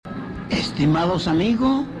Estimados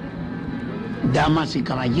amigos, damas y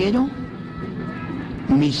caballeros,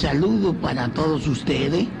 mi saludo para todos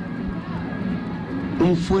ustedes,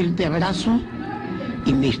 un fuerte abrazo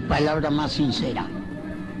y mis palabras más sinceras.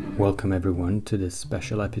 Welcome everyone to this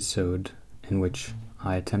special episode in which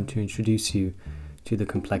I attempt to introduce you to the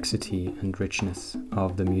complexity and richness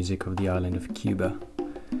of the music of the island of Cuba.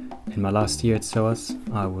 In my last year at SOAS,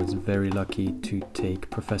 I was very lucky to take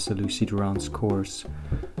Professor Lucy Durant's course,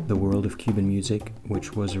 The World of Cuban Music,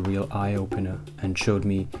 which was a real eye-opener and showed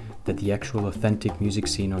me that the actual authentic music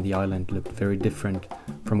scene on the island looked very different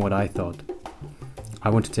from what I thought. I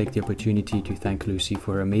want to take the opportunity to thank Lucy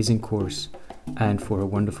for her amazing course and for her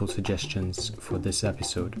wonderful suggestions for this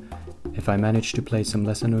episode. If I managed to play some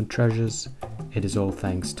lesser-known treasures, it is all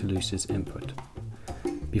thanks to Lucy's input.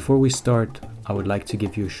 Before we start, I would like to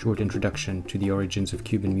give you a short introduction to the origins of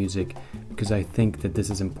Cuban music because I think that this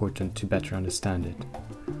is important to better understand it.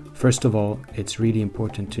 First of all, it's really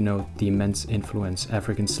important to note the immense influence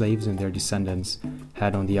African slaves and their descendants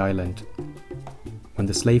had on the island. When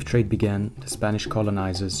the slave trade began, the Spanish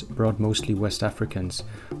colonizers brought mostly West Africans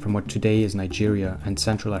from what today is Nigeria and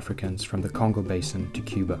Central Africans from the Congo Basin to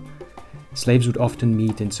Cuba. Slaves would often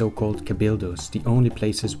meet in so-called cabildos, the only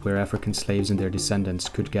places where African slaves and their descendants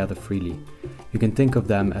could gather freely. You can think of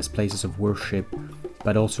them as places of worship,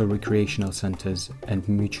 but also recreational centers and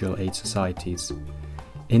mutual aid societies.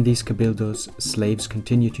 In these cabildos, slaves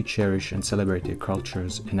continued to cherish and celebrate their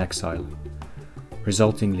cultures in exile.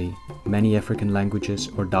 Resultingly, many African languages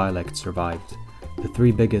or dialects survived. The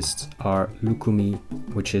three biggest are Lukumi,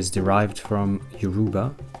 which is derived from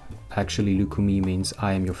Yoruba. Actually, Lukumi means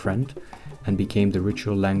I am your friend, and became the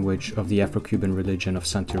ritual language of the Afro-Cuban religion of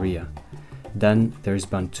Santeria. Then there is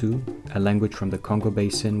Bantu, a language from the Congo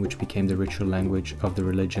Basin which became the ritual language of the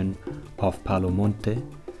religion of Palo Monte.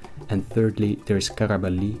 And thirdly, there is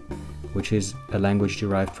Karabali, which is a language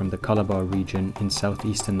derived from the Calabar region in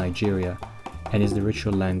southeastern Nigeria and is the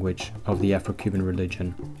ritual language of the Afro-Cuban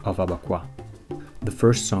religion of Abakwa. The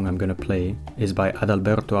first song I'm going to play is by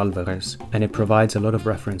Adalberto Alvarez, and it provides a lot of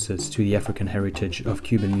references to the African heritage of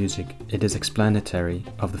Cuban music. It is explanatory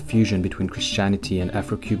of the fusion between Christianity and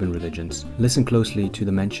Afro-Cuban religions. Listen closely to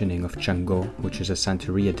the mentioning of Chango, which is a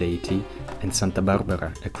Santeria deity, and Santa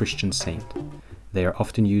Barbara, a Christian saint. They are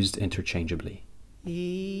often used interchangeably.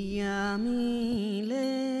 Iyamile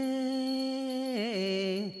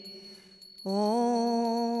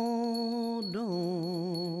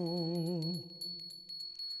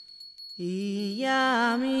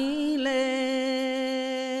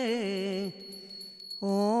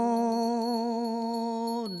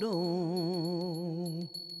odo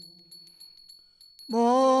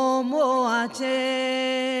bomo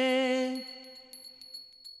ache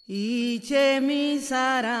iche mi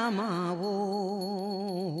saramabo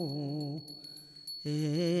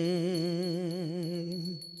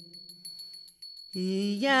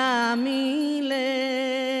Iyamile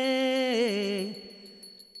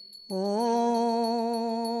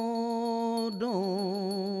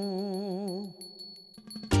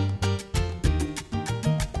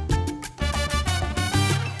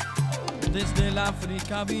Desde el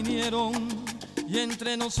África vinieron y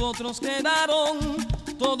entre nosotros quedaron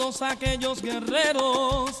todos aquellos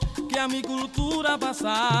guerreros que a mi cultura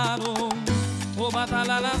pasaron.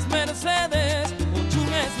 Obatala las Mercedes,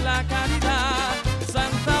 Ochun es la caridad,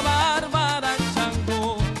 Santa Bárbara y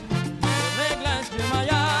Chango, regla es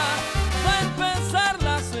Yemayá. Va a empezar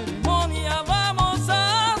la ceremonia, vamos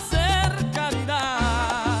a hacer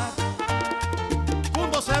caridad.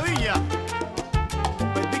 Mundo Sevilla,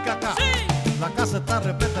 Petica acá. Sí. La casa está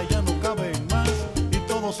repleta, ya no caben más y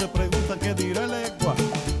todos se preguntan qué dirá el Ecua.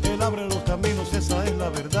 Él abre los caminos, esa es la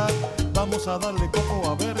verdad. Vamos a darle coco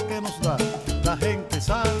a ver qué nos da. La gente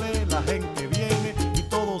sale, la gente viene y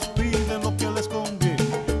todos piden lo que les conviene.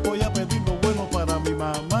 Voy a pedir lo bueno para mi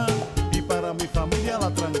mamá y para mi familia,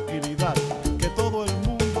 la tranquilidad. Que todo el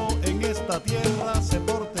mundo en esta tierra se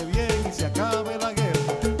porte bien y se acabe la guerra.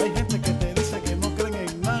 Hay gente que te dice que no creen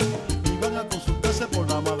en nada y van a consultarse por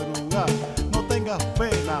la madrugada. No tengas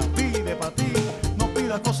pena, pide para ti, no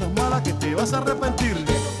pidas cosas malas que te vas a arrepentir.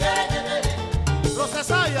 Los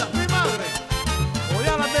Cesayas, mi madre.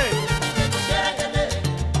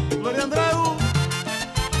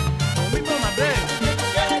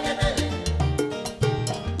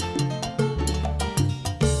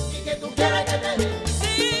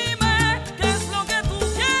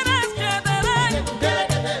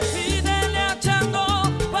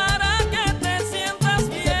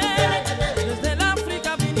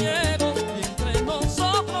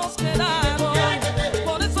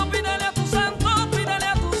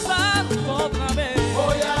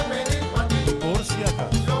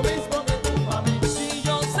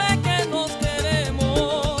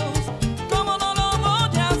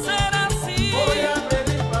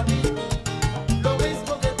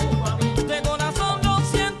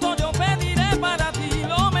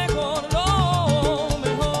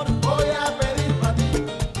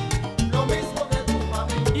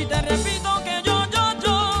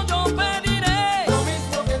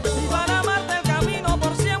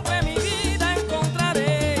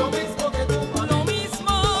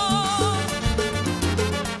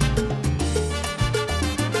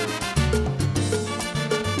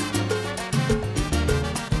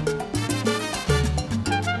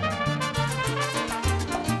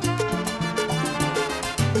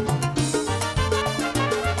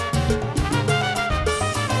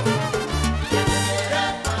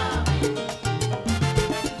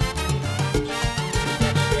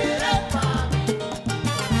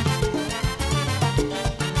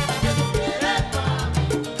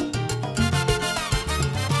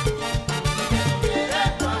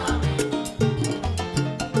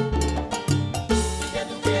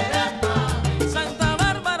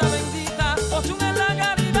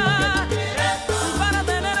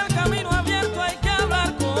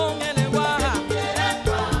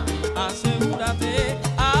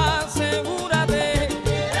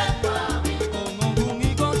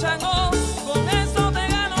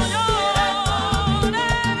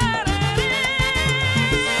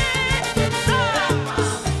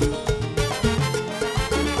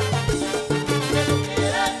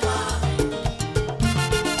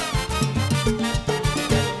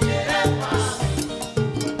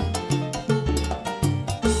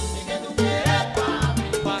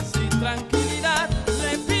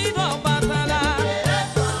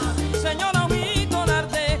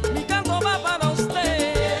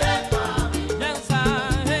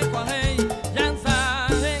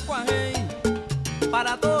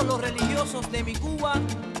 para todos los religiosos de mi Cuba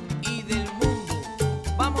y del mundo.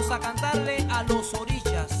 Vamos a cantarle a los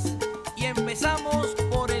orillas y empezamos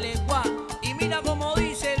por el eguá. Y mira cómo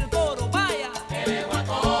dice el coro, vaya. El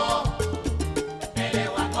eguacó,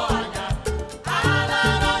 allá.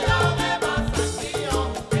 Alarayo de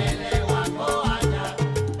Manzanillo, el eguacó allá.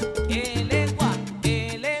 El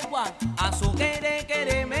egua, a su quere,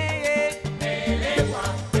 El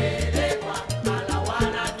egua, a la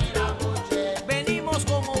guanaquiramuche. Venimos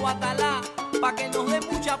como Batalá, pa' que nos dé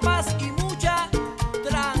mucha paz y mucha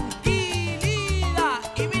tranquilidad.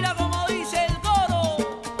 Y mira cómo dice el coro.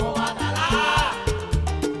 Oh Batalá,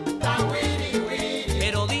 ta wiri wiri.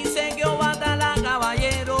 Pero dicen que oh Batalá,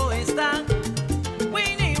 caballero, está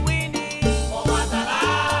Winnie Winnie. Oh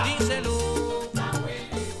Batalá, díselo.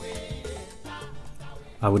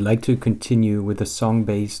 I would like to continue with a song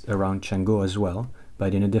based around Chango as well,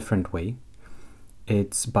 but in a different way.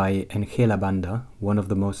 It's by NG La Banda, one of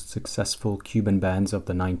the most successful Cuban bands of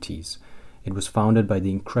the 90s. It was founded by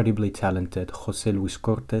the incredibly talented José Luis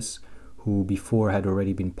Cortés, who before had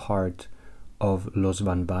already been part of Los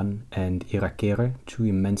Van Van and Iraquere, two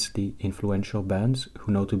immensely influential bands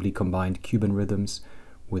who notably combined Cuban rhythms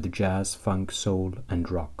with jazz, funk, soul, and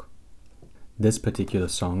rock. This particular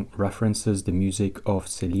song references the music of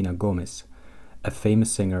Selena Gomez, a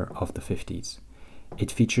famous singer of the 50s.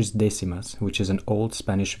 It features décimas, which is an old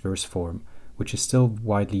Spanish verse form, which is still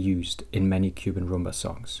widely used in many Cuban rumba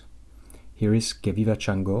songs. Here is Que Viva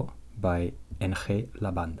Chango by NG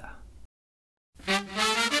La Banda.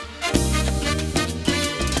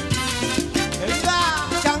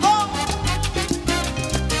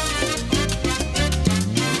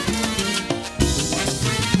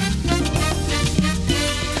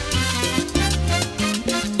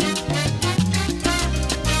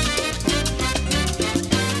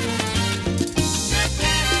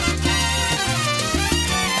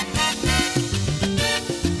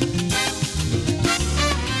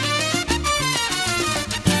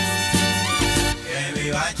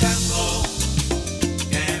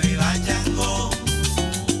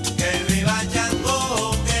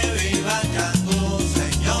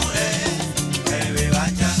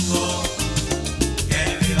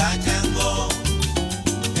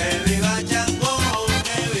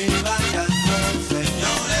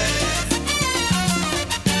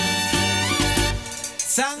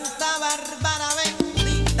 Santa Bárbara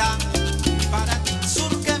bendita, para ti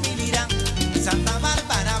surque mi lira. Santa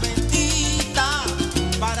Bárbara bendita,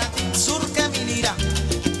 para ti surque mi lira.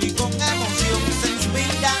 Y con emoción se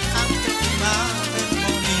inspira ante tu madre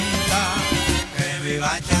bonita. Que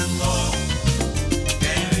viva Chango,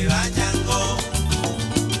 que viva Chango,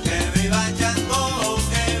 que viva Chango,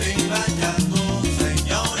 que viva Chango,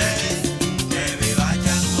 señores. Que viva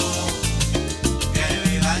Chango, que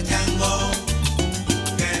viva Chango.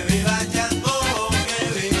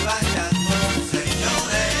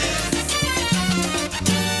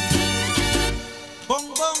 Con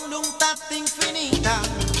voluntad infinita,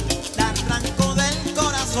 la arranco del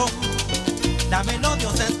corazón, la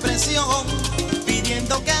melodiosa expresión,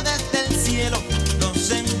 pidiendo que desde el cielo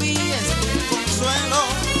nos envíes tu consuelo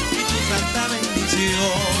y tu santa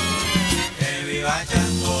bendición. Que viva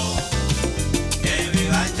Chango, que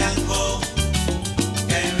viva Chango,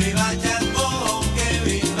 que viva Chango, que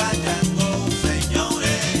viva Chango,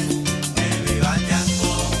 señores. Que viva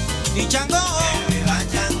Chango y Chango.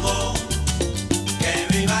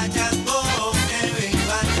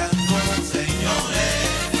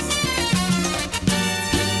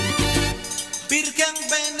 Virgen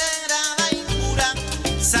venerada y pura,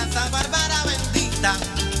 Santa Bárbara bendita.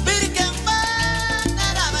 Virgen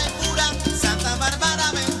venerada y pura, Santa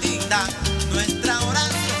Bárbara bendita. Nuestra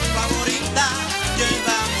oración favorita,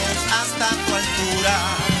 llevamos hasta tu altura.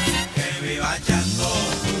 Que viva Chango,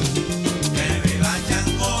 que viva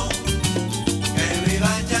Chango, que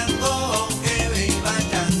viva Chango, que viva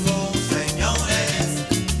Chango, señores.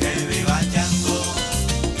 Que viva Chango,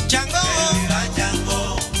 Chango.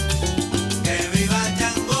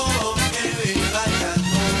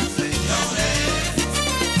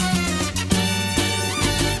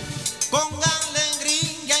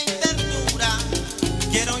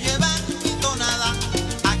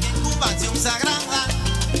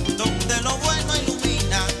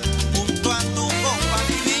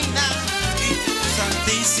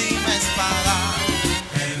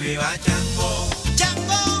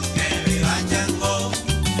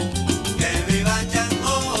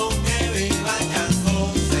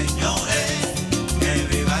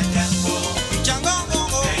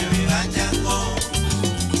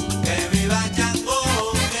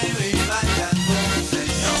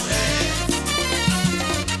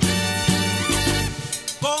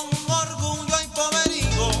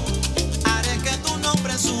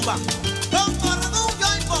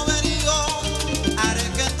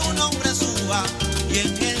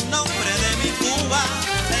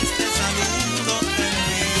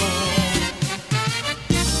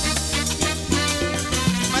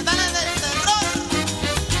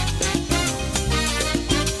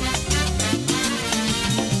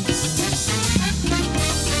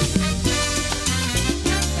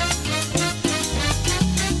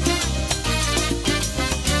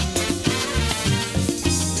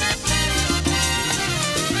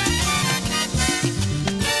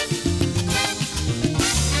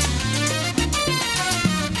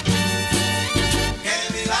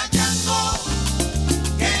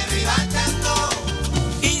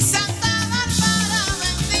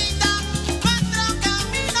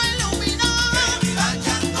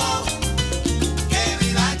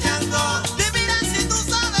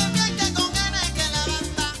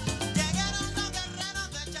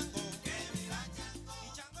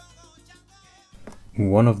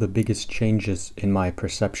 One of the biggest changes in my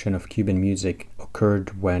perception of Cuban music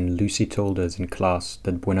occurred when Lucy told us in class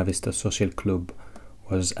that Buena Vista Social Club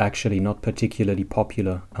was actually not particularly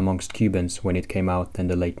popular amongst Cubans when it came out in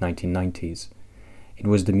the late 1990s. It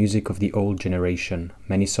was the music of the old generation,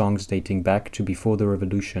 many songs dating back to before the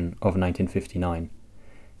revolution of 1959.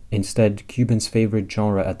 Instead, Cubans' favorite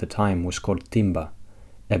genre at the time was called timba,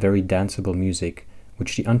 a very danceable music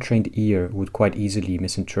which the untrained ear would quite easily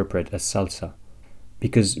misinterpret as salsa.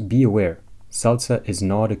 Because be aware, salsa is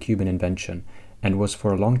not a Cuban invention and was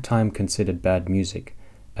for a long time considered bad music,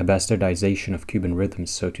 a bastardization of Cuban rhythms,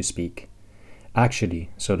 so to speak. Actually,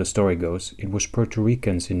 so the story goes, it was Puerto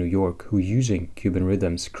Ricans in New York who, using Cuban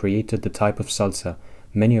rhythms, created the type of salsa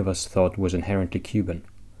many of us thought was inherently Cuban.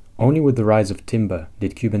 Only with the rise of timba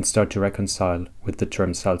did Cubans start to reconcile with the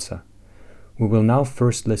term salsa. We will now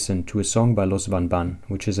first listen to a song by Los Van Van,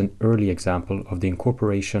 which is an early example of the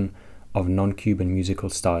incorporation of non-Cuban musical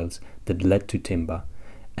styles that led to timba,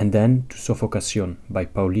 and then to Sofocación by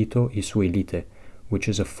Paulito y su Elite, which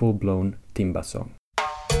is a full-blown timba song.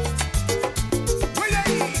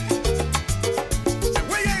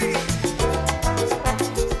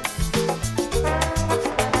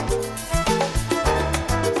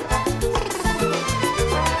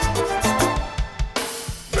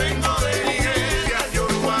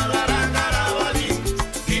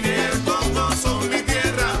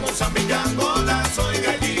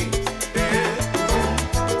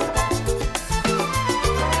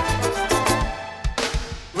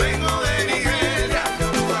 Vengo de Nigeria,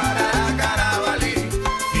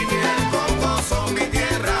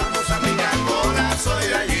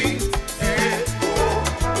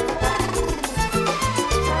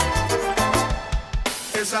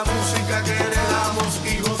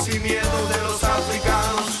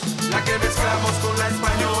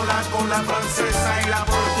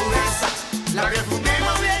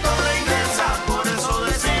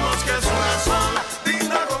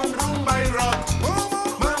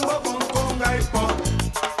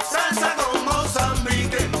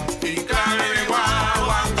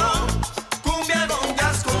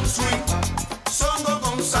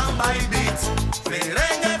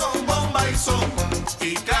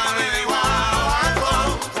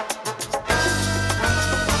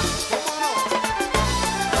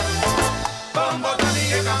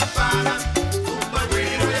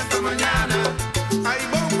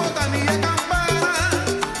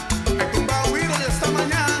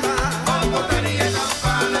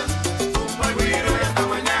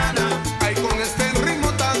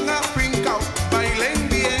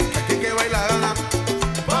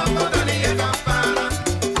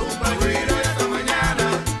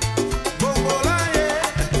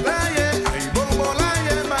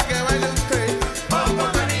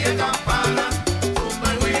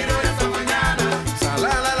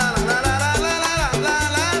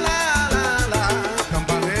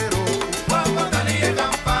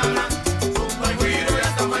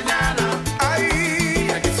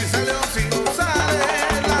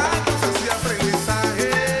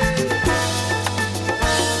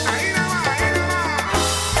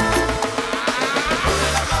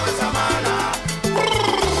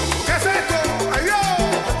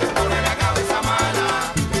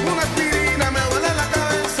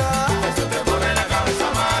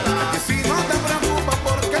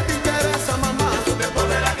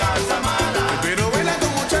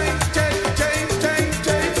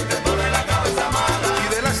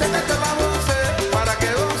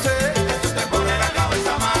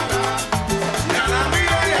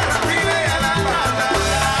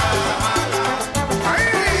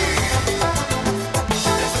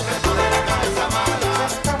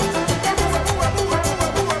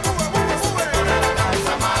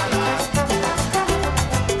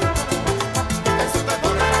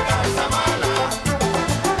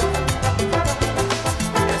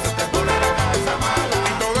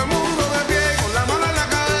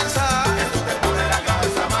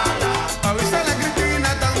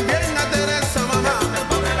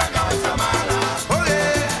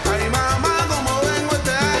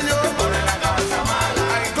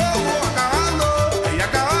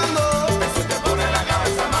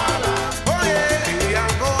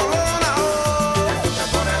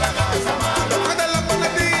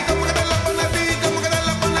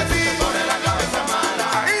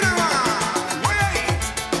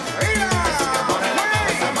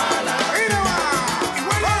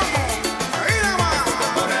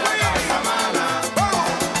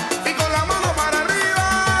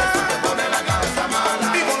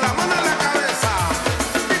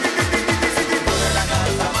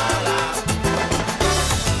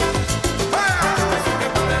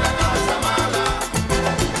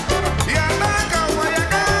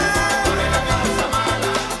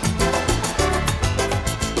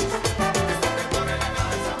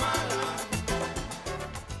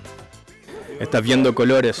 Estás viendo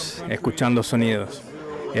colores, escuchando sonidos.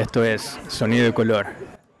 Esto es Sonido y Color.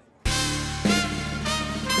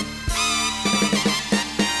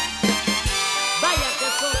 Vaya que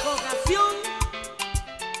sofocación.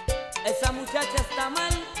 Esa muchacha está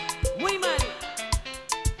mal, muy mal.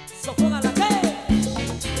 Sofoca la que.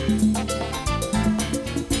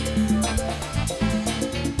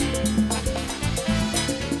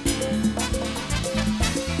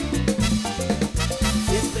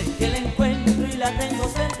 Siempre que la encuentro y la tengo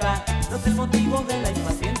cerca, no es el motivo de la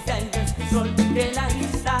impaciencia y descontrol que la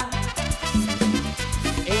agita.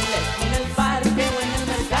 En la esquina del parque o en el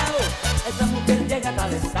mercado, esa mujer llega a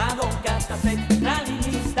tal estado que hasta se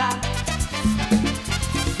extralimita.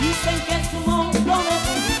 Dicen que es un monstruo de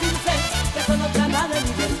conducirse, que eso no trata de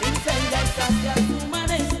divertirse, ya está hacia su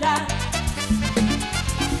manera.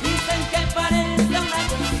 Dicen que parece una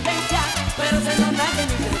coincidencia, pero se nota que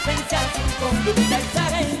mi presencia su conducta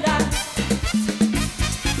exagera.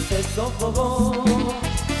 Se sofocó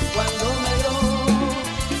cuando me vio,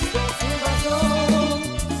 con su razón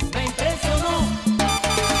me impresionó.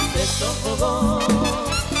 Se sofocó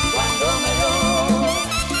cuando me vio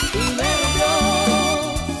y me rompió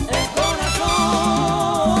el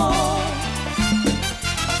corazón.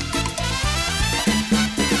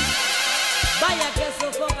 Vaya que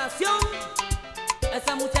sofocación,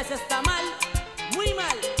 esa muchacha está mal, muy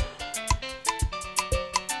mal.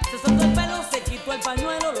 Se soltó el pelo, se quitó el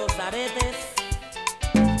pañuelo, los aretes.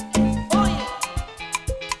 Oye,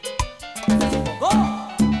 se sofocó.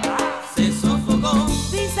 Se sofocó.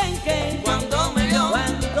 Dicen que cuando me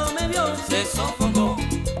vio, se sofocó.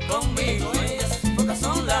 Conmigo ella se sofoca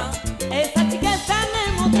sola. Esta chica es tan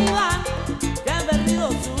emotiva que ha perdido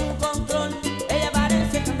su control. Ella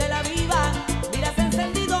parece candela viva, miras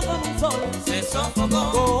encendido como un sol. Se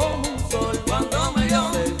sofocó como un sol. Cuando me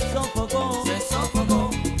vio, se sofocó. Se sofocó.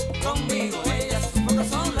 Conmigo ella se sofoca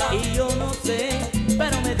sola. Y yo no sé,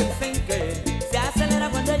 pero me dicen que se acelera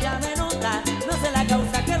cuando ella me nota. No sé la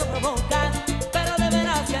causa que lo provoca, pero de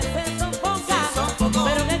veras que se sofoca. Se sofocó.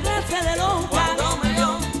 Pero qué clase de loca. Cuando me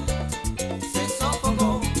vio, se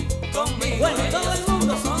sofocó. Conmigo bueno, ella todo el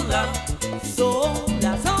mundo sola.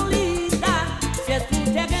 Sola, solita. Si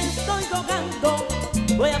escucha que estoy tocando,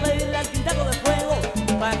 voy a pedirle al quinteto de fuego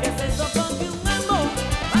para que se sofoque un mambo,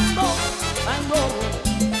 mambo, mambo.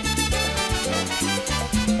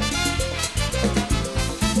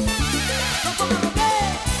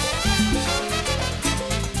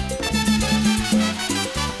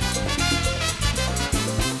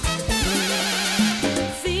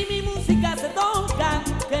 Si mi música se toca,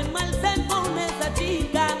 qué mal se pone esa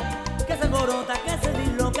chica, que se alborota, que se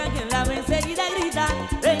disloca, quien la ve enseguida grita.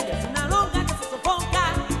 Ella es una loca que se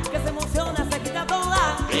sofoca, que se emociona, se quita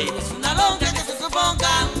toda. Ella es una loca que se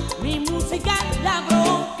sofoca, mi música la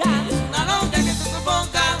provoca. Ella es una loca que se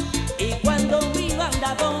sofoca, y cuando mi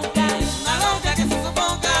banda toca, ella es una loca que se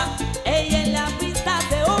sofoca. Ella en la pista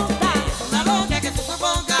se bota. Ella es una loca que se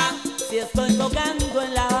sofoca, si estoy tocando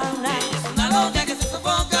en La Habana. Ella es una loca que se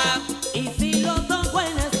sofoca, y si lo toco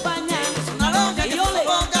en España. Ella es una loca que se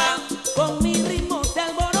sofoca, con mi ritmo se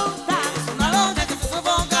alborota. Ella es una loca que se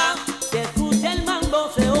sofoca, si escucha el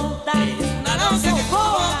mambo se bota. Ella es una loca que se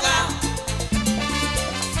sofoca,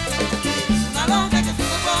 es una loca que se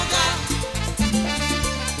sofoca.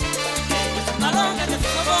 Ella es una loca que se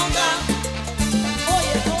sofoca.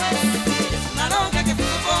 Oye, esto es una loca que se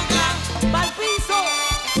sofoca. Va al piso,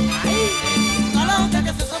 ahí. Una loca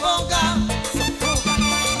que se sofoca. Sofoca.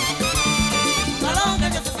 Una loca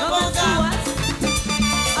que se sofoca. No te subas.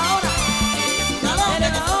 Ahora. Una loca que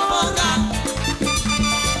se sofoca.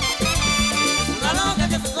 Una loca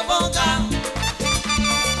que se sofoca.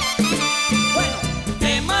 Bueno,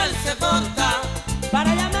 qué mal se porta.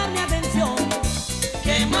 Para llamar mi atención.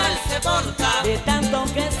 Qué mal se porta. De tanto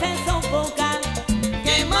que se sofoca.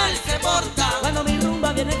 Qué mal se porta. Cuando mi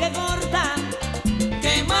rumba viene que corta.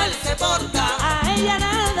 Qué mal se porta. A ella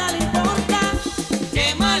nada le importa.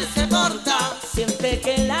 Qué mal se porta. Siente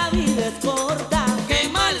que la vida es corta. Qué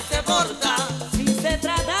mal se porta. Si se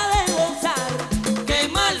trata de gozar. Qué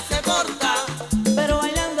mal se porta. Pero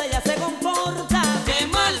bailando ella se comporta. Qué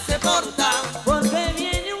mal se porta. Porque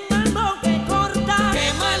viene un mambo que corta.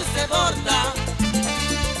 Qué mal se porta.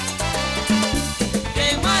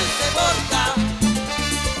 Qué mal se porta.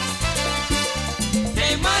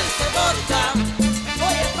 Qué mal se porta.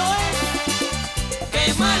 Oye, esto es. Qué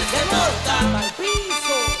mal se porta. Al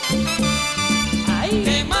piso. Ahí.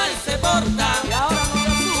 Qué mal se porta. Y ahora no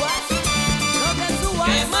te subas. No te subas.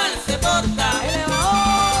 Qué mal se porta.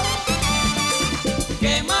 Elevador.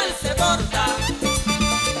 Qué mal se porta.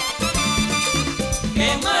 Qué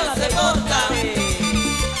mal se porta.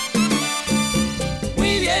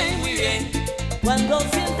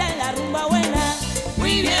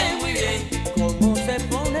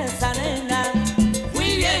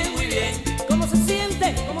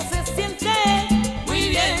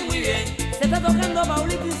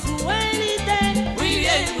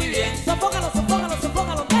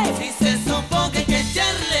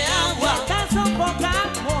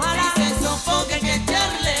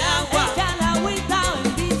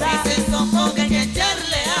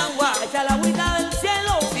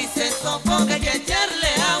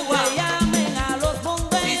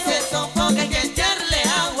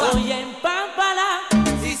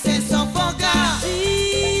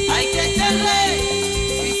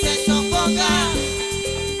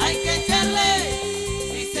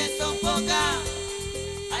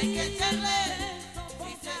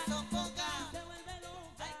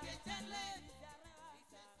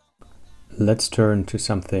 Let's turn to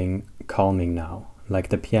something calming now, like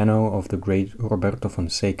the piano of the great Roberto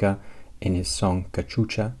Fonseca in his song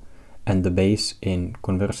Cachucha, and the bass in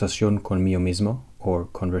Conversación conmigo mismo, or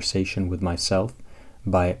Conversation with Myself,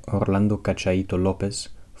 by Orlando Cachaito Lopez,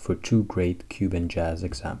 for two great Cuban jazz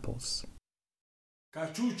examples.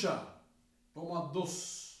 Cachucha, toma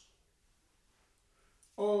dos.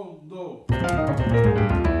 Un, dos.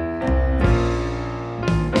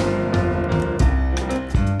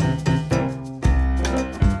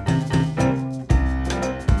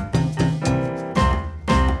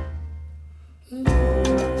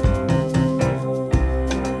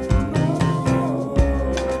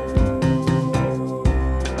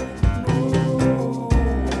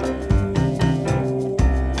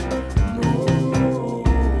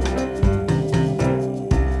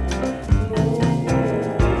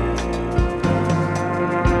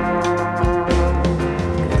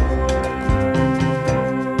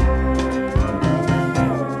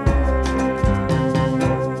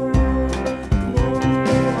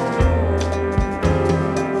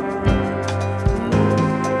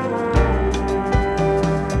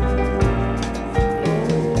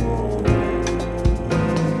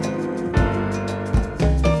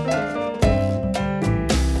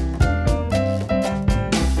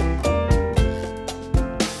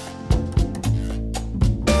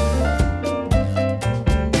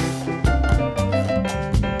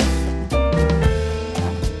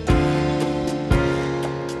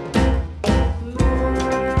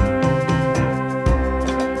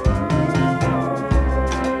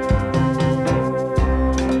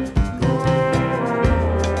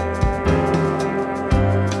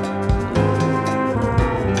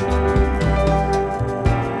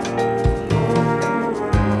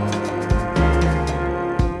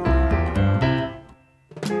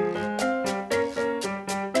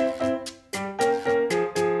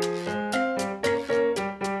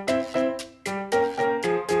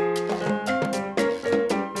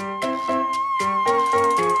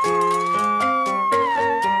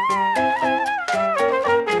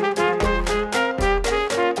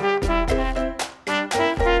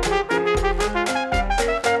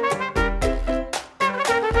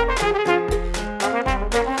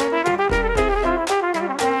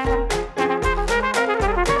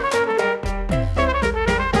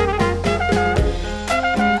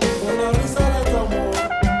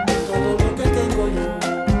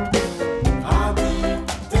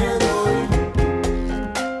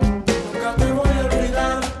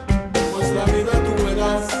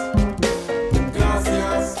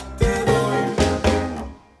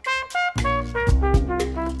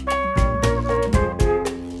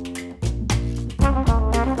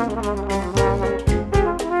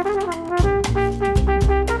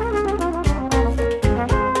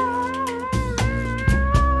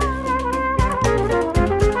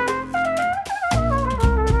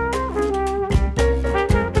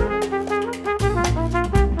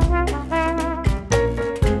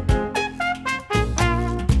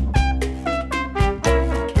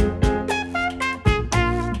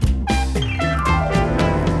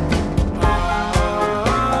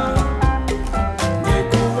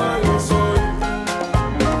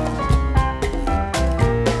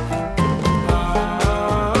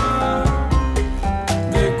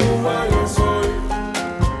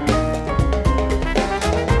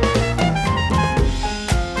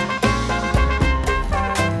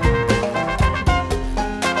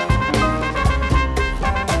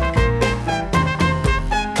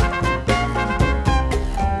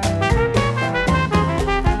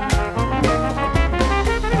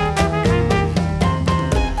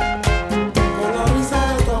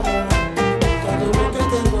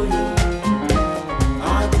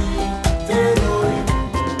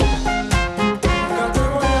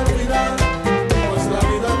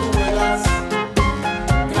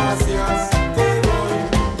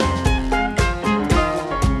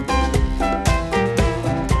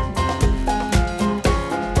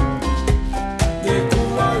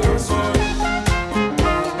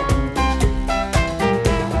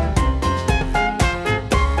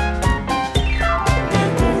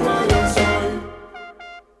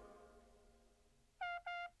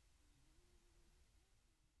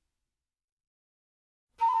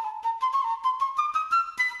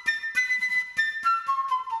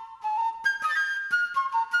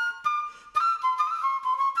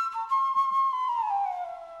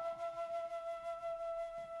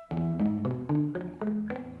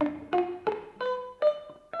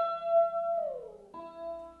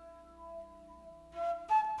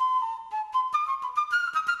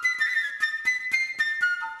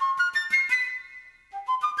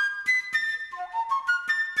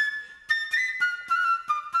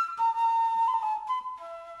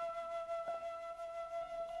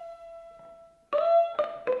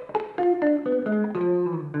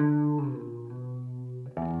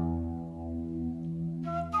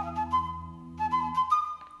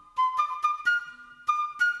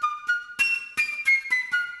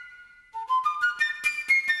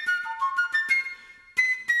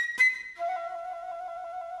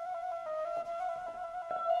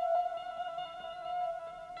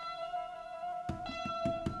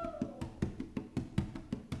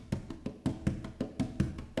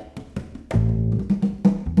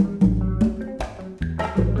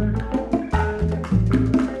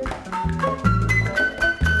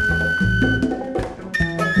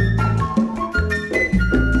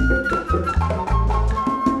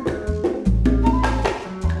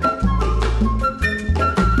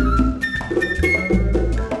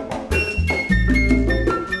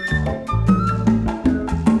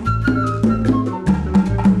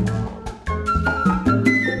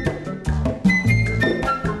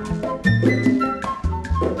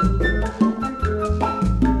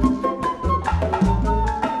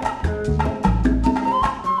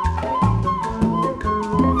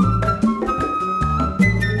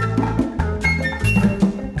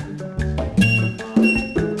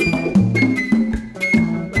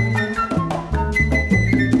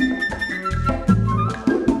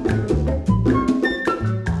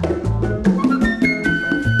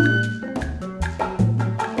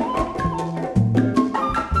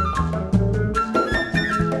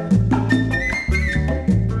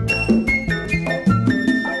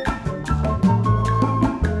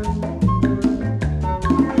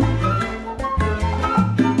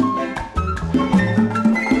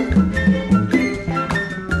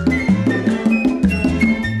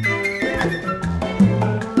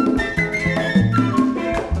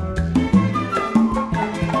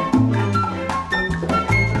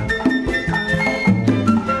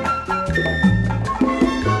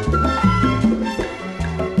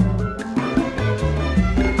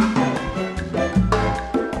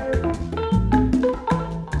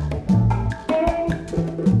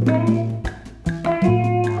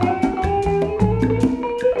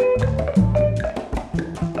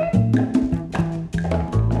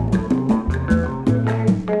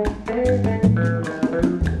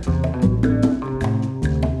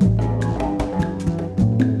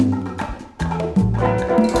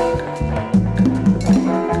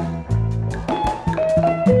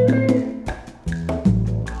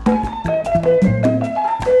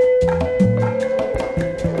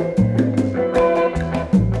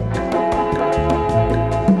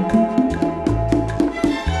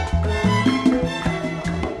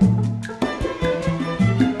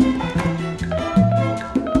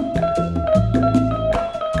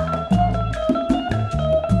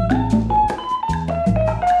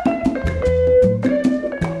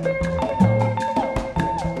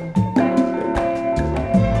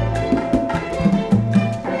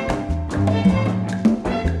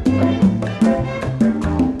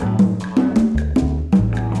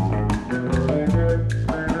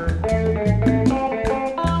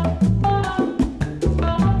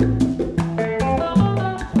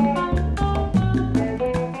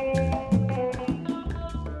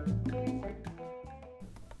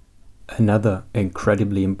 Another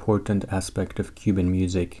incredibly important aspect of Cuban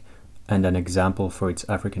music and an example for its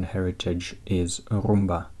African heritage is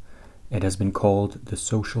rumba. It has been called the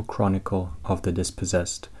social chronicle of the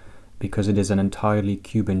dispossessed because it is an entirely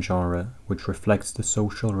Cuban genre which reflects the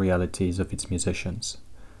social realities of its musicians.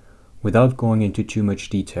 Without going into too much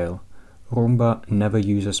detail, rumba never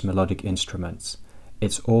uses melodic instruments.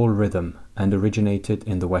 It's all rhythm and originated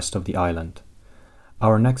in the west of the island.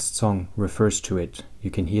 Our next song refers to it. You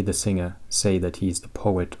can hear the singer say that he is the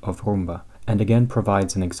poet of rumba, and again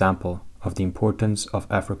provides an example of the importance of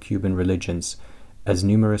Afro-Cuban religions, as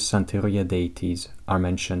numerous Santeria deities are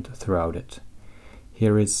mentioned throughout it.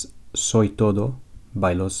 Here is Soy Todo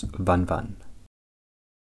by Los Van Van.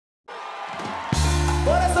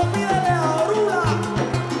 Por eso pídele a Orula,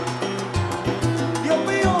 Dios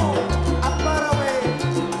mío, ampárame,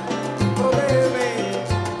 protégeme,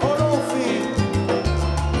 Olofi,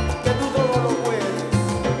 que tú todo lo puedes.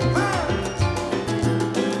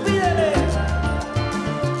 Pídele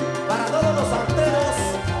para todos los santeros,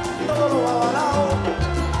 todos los avalados,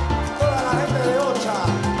 toda la gente de Ocha.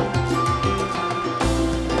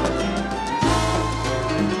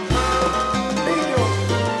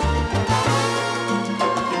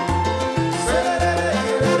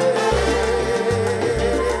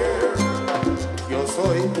 Yo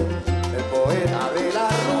soy el poeta de la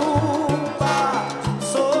rumba,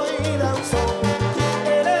 soy danzón,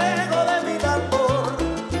 el ego de mi tambor,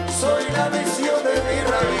 soy la visión de mi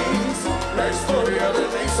raíz, la historia de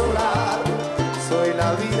mi solar, soy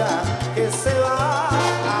la vida que se va,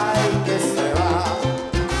 ay que se va,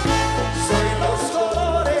 soy los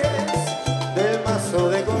colores del mazo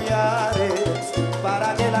de collares,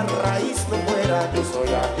 para que la raíz no muera, yo soy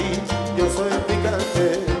aquí, yo soy el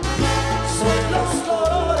picante. Soy los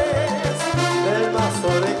colores del mazo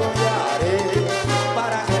de collares,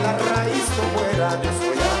 para que la raíz no muera, yo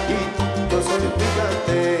soy aquí, yo soy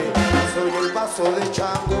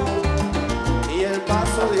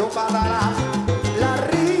Mario Padala, la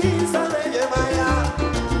risa de Yemaya,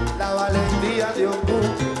 la valentía de Oku,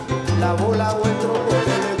 la bola o el trompo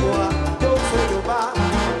de Legua. Yo soy Yoba,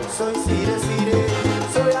 soy Sire Sire,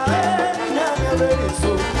 soy Avena y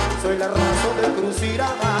Averizo, soy la razón de Cruz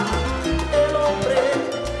Irama, el hombre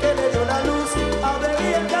que le dio la luz a Abel,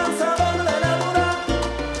 el cansador de la luna,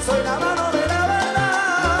 soy la mano de la verdad,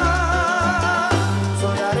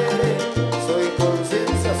 soy Arere, soy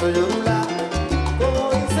conciencia, soy Orula, como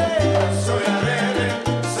dice, soy Arere,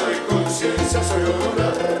 soy conciencia, soy Orula,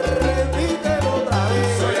 repítelo otra vez,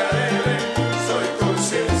 soy Arere, soy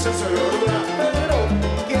conciencia, soy Orula, pero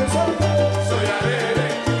 ¿quién soy yo? Soy Arere,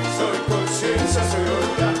 soy conciencia, soy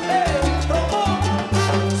Orula, trombón,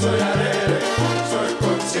 soy Arere, soy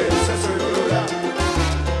conciencia, soy Orula,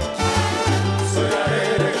 soy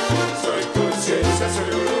Arere, soy conciencia, soy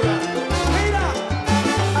Orula. Mira,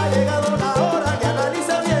 ha llegado la hora que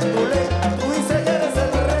analice bien tu ley. Tú dices que eres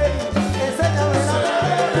el rey, enséñame la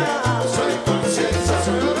verdad. Soy conciencia,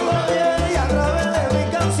 soy Orula. Y a través de mis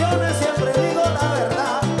canciones siempre digo la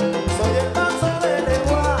verdad. Soy el manso de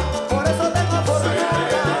Legua, por eso tengo fortuna.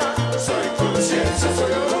 Soy conciencia,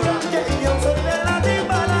 soy Orula. Que yo soy de la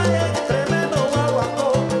Timbalaya, tremendo guaguancó.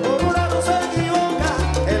 Orula no se equivoca,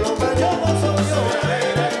 el hombre yo no soy yo.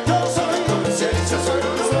 Yo soy conciencia, soy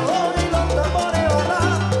Orula. Soy los tambores barra,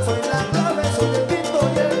 soy la clave, soy el quinto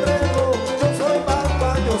y el rego. Yo soy Pampa,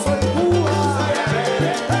 yo soy Cuba.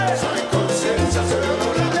 Soy conciencia, soy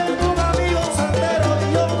Orula. Tengo un amigo santero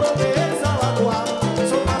y otro que es Abatua.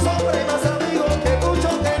 Son más hombres y más amigos que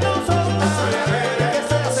muchos que no son nada. Que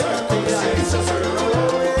se hacen conciencia, soy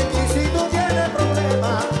Orula. Y si tú tienes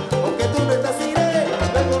problemas, aunque tú no estás iré,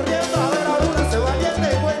 ven corriendo a ver a Orula, se valiente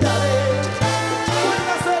y cuéntale.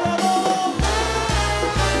 Cuéntaselo todo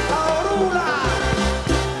a Orula.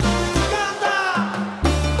 ¡Canta!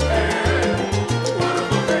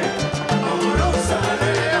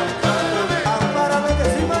 Ampárame que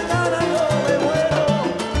si mañana yo me muero,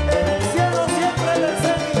 en el cielo siempre le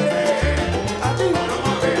seguiré. A ti, la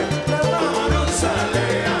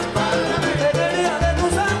en el día de tu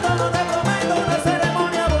santo no te prometo una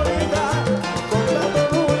ceremonia bonita, con tanto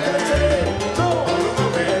dulce, no,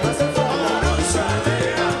 me hace falta.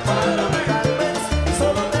 Tal vez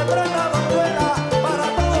solo te prenda banduela para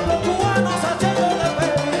todos los cubanos, a Checo te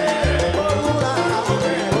pediré. Orula,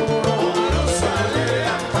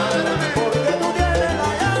 porque tú tienes la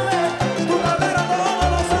llave, tu tablero todo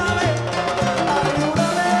lo sabe.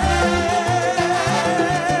 Ayúdame.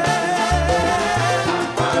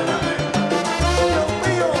 Dios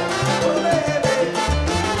mío, protégeme.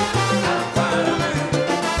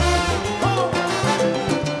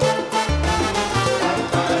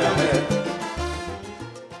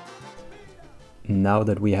 Now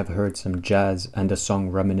that we have heard some jazz and a song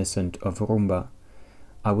reminiscent of rumba,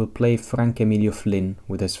 I will play Frank Emilio Flynn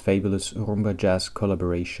with his fabulous rumba jazz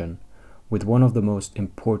collaboration with one of the most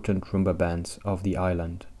important rumba bands of the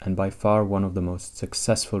island and by far one of the most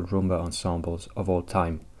successful rumba ensembles of all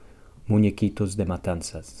time, Muñequitos de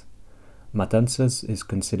Matanzas. Matanzas is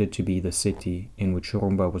considered to be the city in which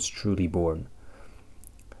rumba was truly born,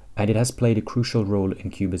 and it has played a crucial role in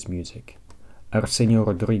Cuba's music. Arsenio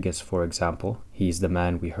Rodriguez, for example, he is the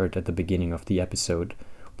man we heard at the beginning of the episode,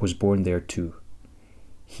 was born there too.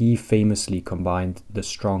 He famously combined the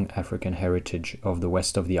strong African heritage of the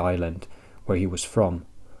west of the island, where he was from,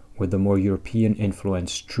 with the more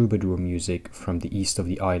European-influenced troubadour music from the east of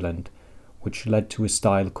the island, which led to a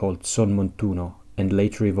style called son montuno and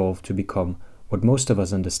later evolved to become what most of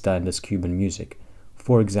us understand as Cuban music,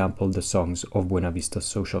 for example the songs of Buena Vista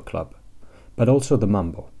Social Club, but also the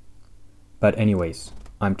mambo. But anyways,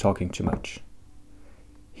 I'm talking too much.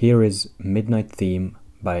 Here is Midnight Theme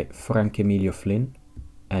by Frank Emilio Flynn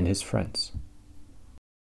and his friends.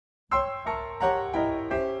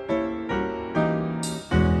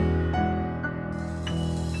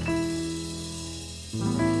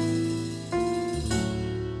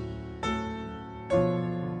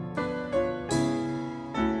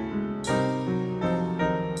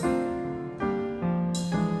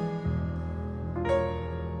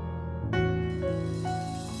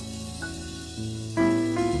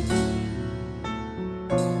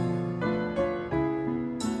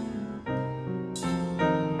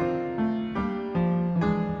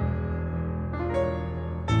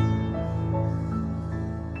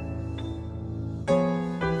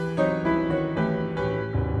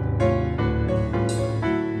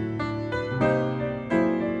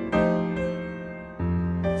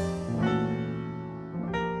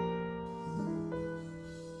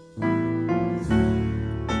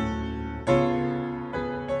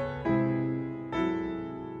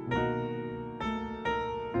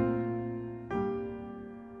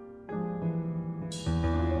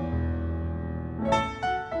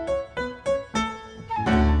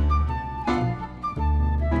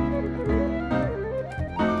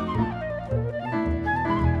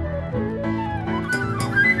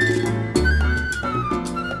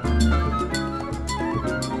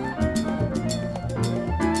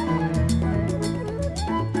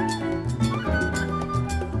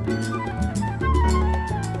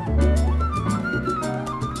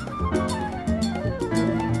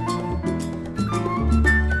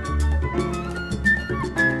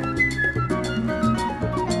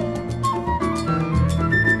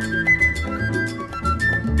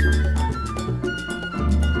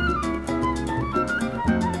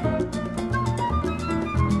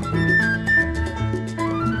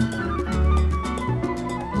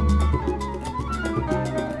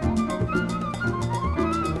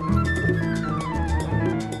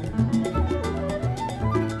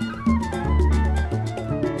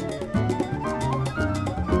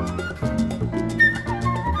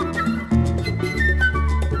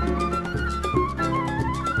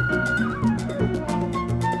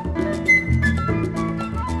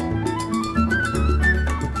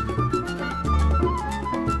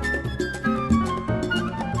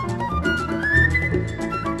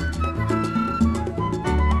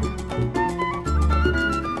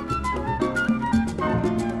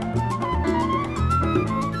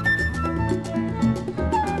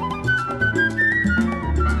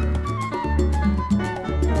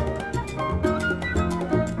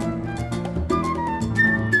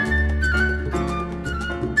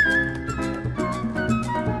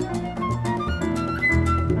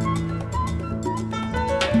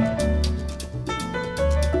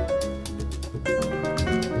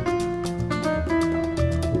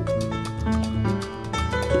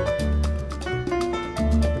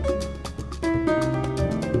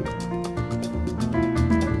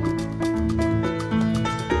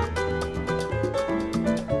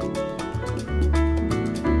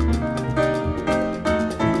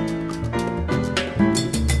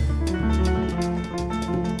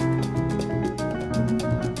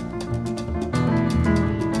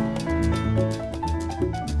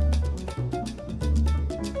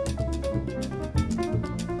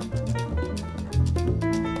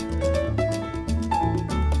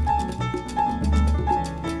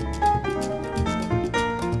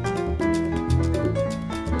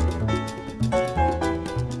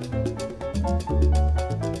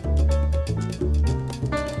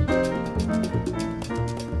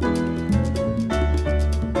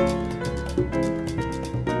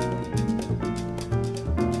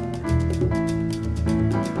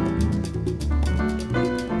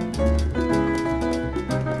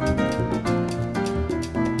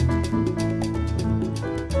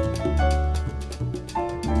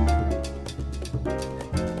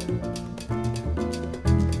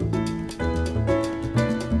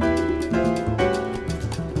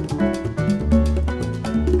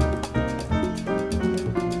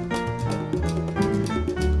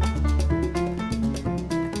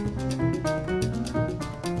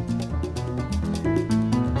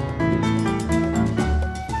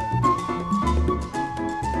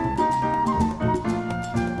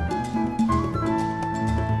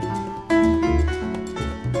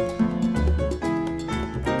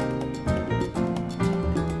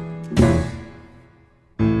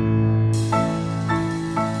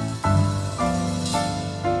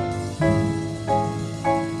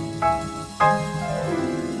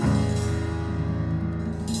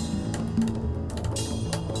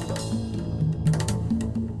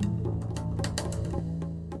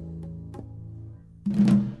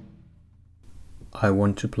 I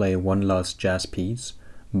want to play one last jazz piece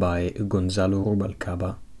by Gonzalo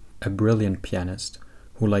Rubalcaba, a brilliant pianist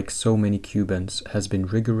who, like so many Cubans, has been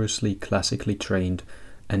rigorously classically trained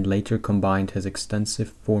and later combined his extensive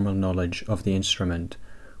formal knowledge of the instrument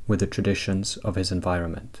with the traditions of his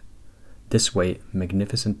environment. This way,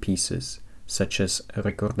 magnificent pieces, such as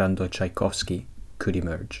Recordando Tchaikovsky, could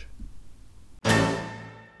emerge.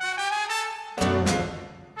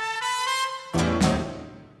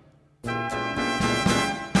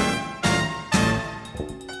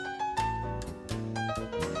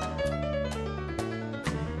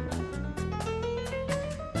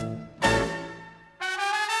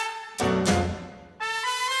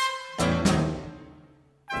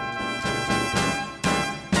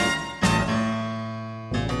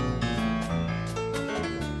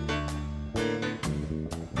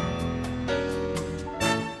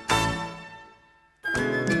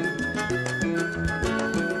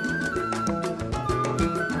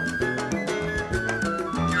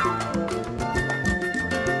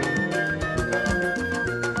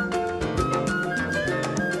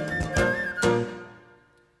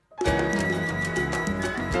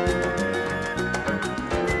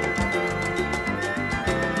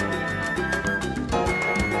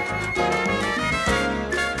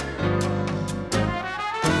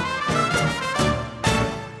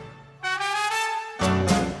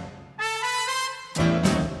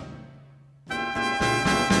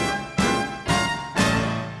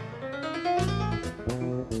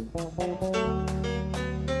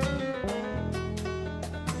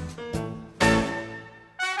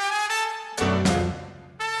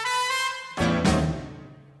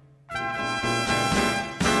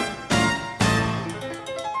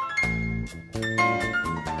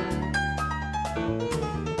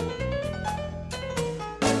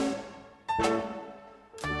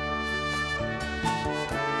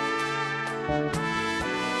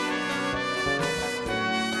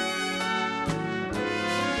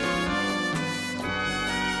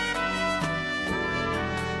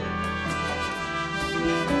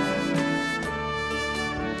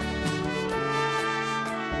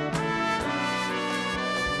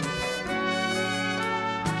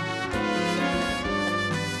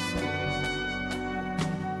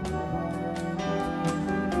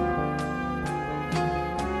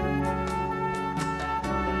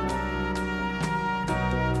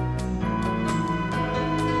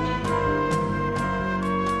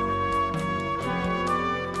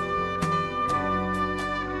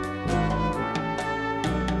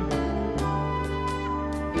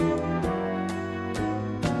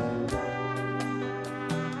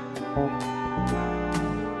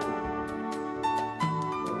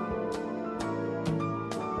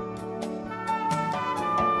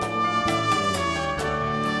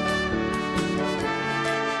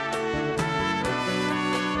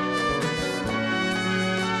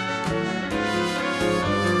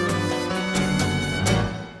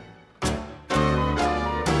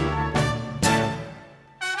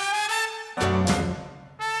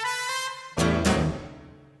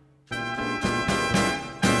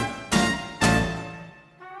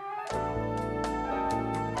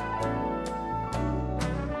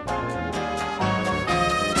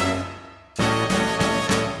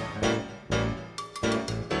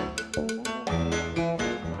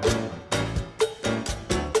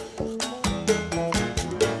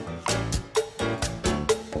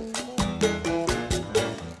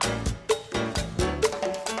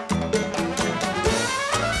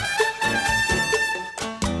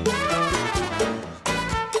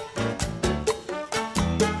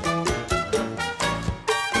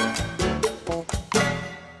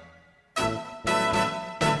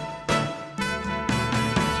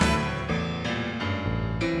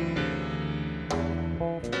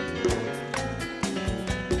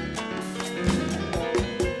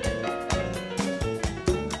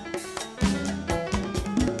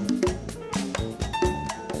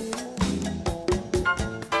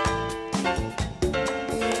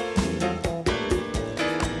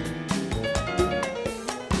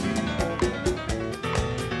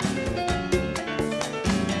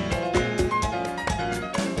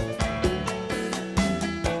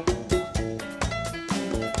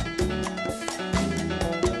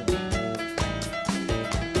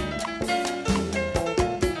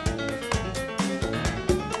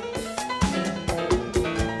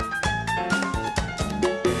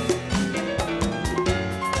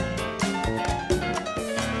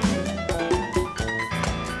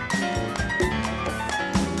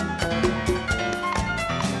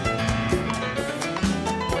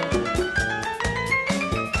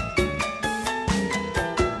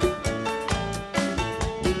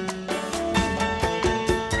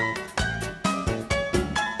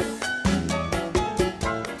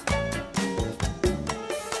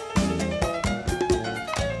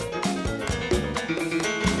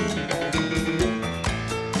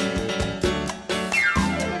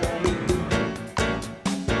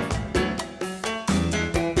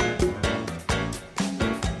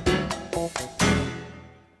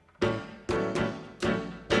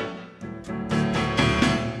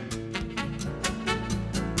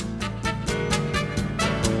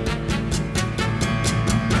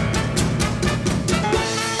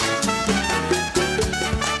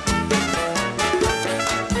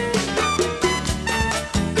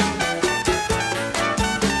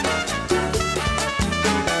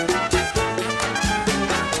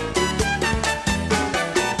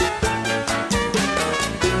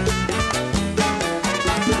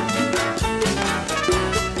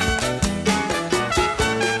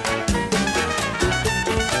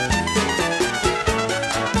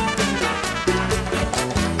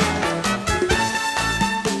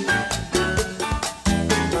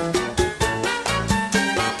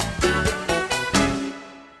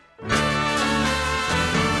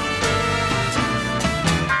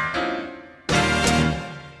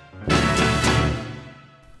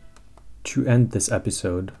 To end this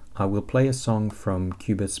episode, I will play a song from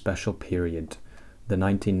Cuba's special period, the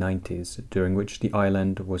 1990s, during which the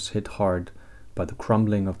island was hit hard by the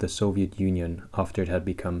crumbling of the Soviet Union after it had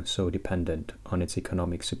become so dependent on its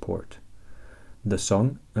economic support. The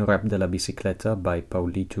song, Rap de la Bicicleta by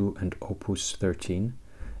Paulito and Opus 13,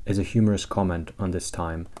 is a humorous comment on this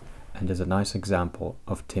time and is a nice example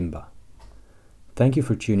of timba. Thank you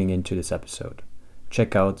for tuning in to this episode.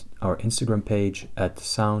 Check out our Instagram page at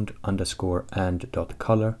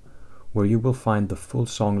sound_and.color, where you will find the full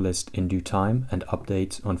song list in due time and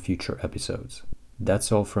updates on future episodes. That's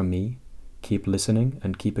all from me. Keep listening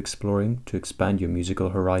and keep exploring to expand your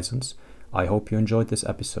musical horizons. I hope you enjoyed this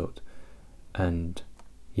episode. And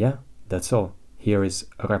yeah, that's all. Here is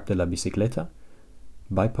Rap de la Bicicleta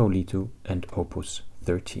by Paulito and Opus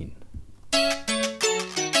 13.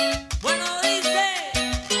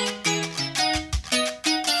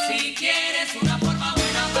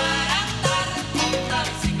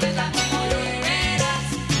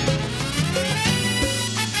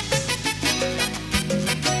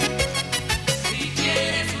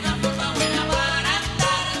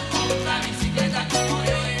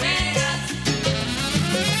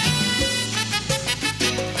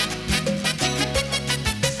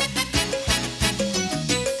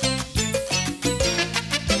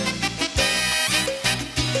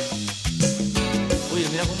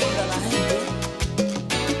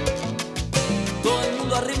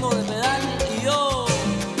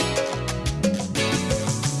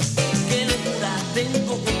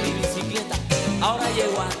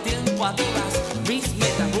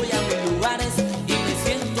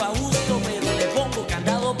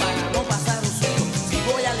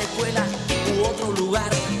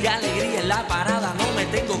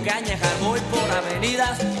 Voy por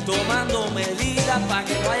avenidas tomando medidas para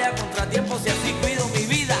que no haya contratiempos y así cuido mi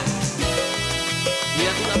vida.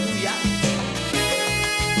 Cuida tú la tuya.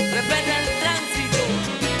 Respeta el tránsito.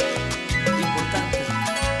 Importante.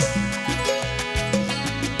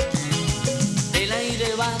 El aire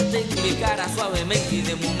bate en mi cara suavemente y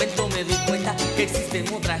de momento me doy cuenta que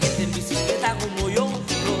existen otra gente en bicicleta como yo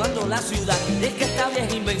rodando la ciudad. Es que esta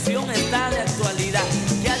vieja invención está de actualidad,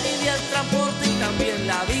 que alivia el transporte y también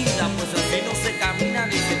la vida, pues así no se camina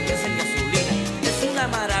ni se piensa en gasolina. Es una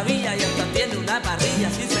maravilla y hasta tiene una parrilla.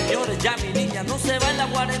 Sí, señores, ya mi niña no se va en la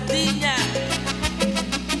cuarentilla.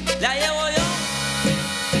 La llevo yo.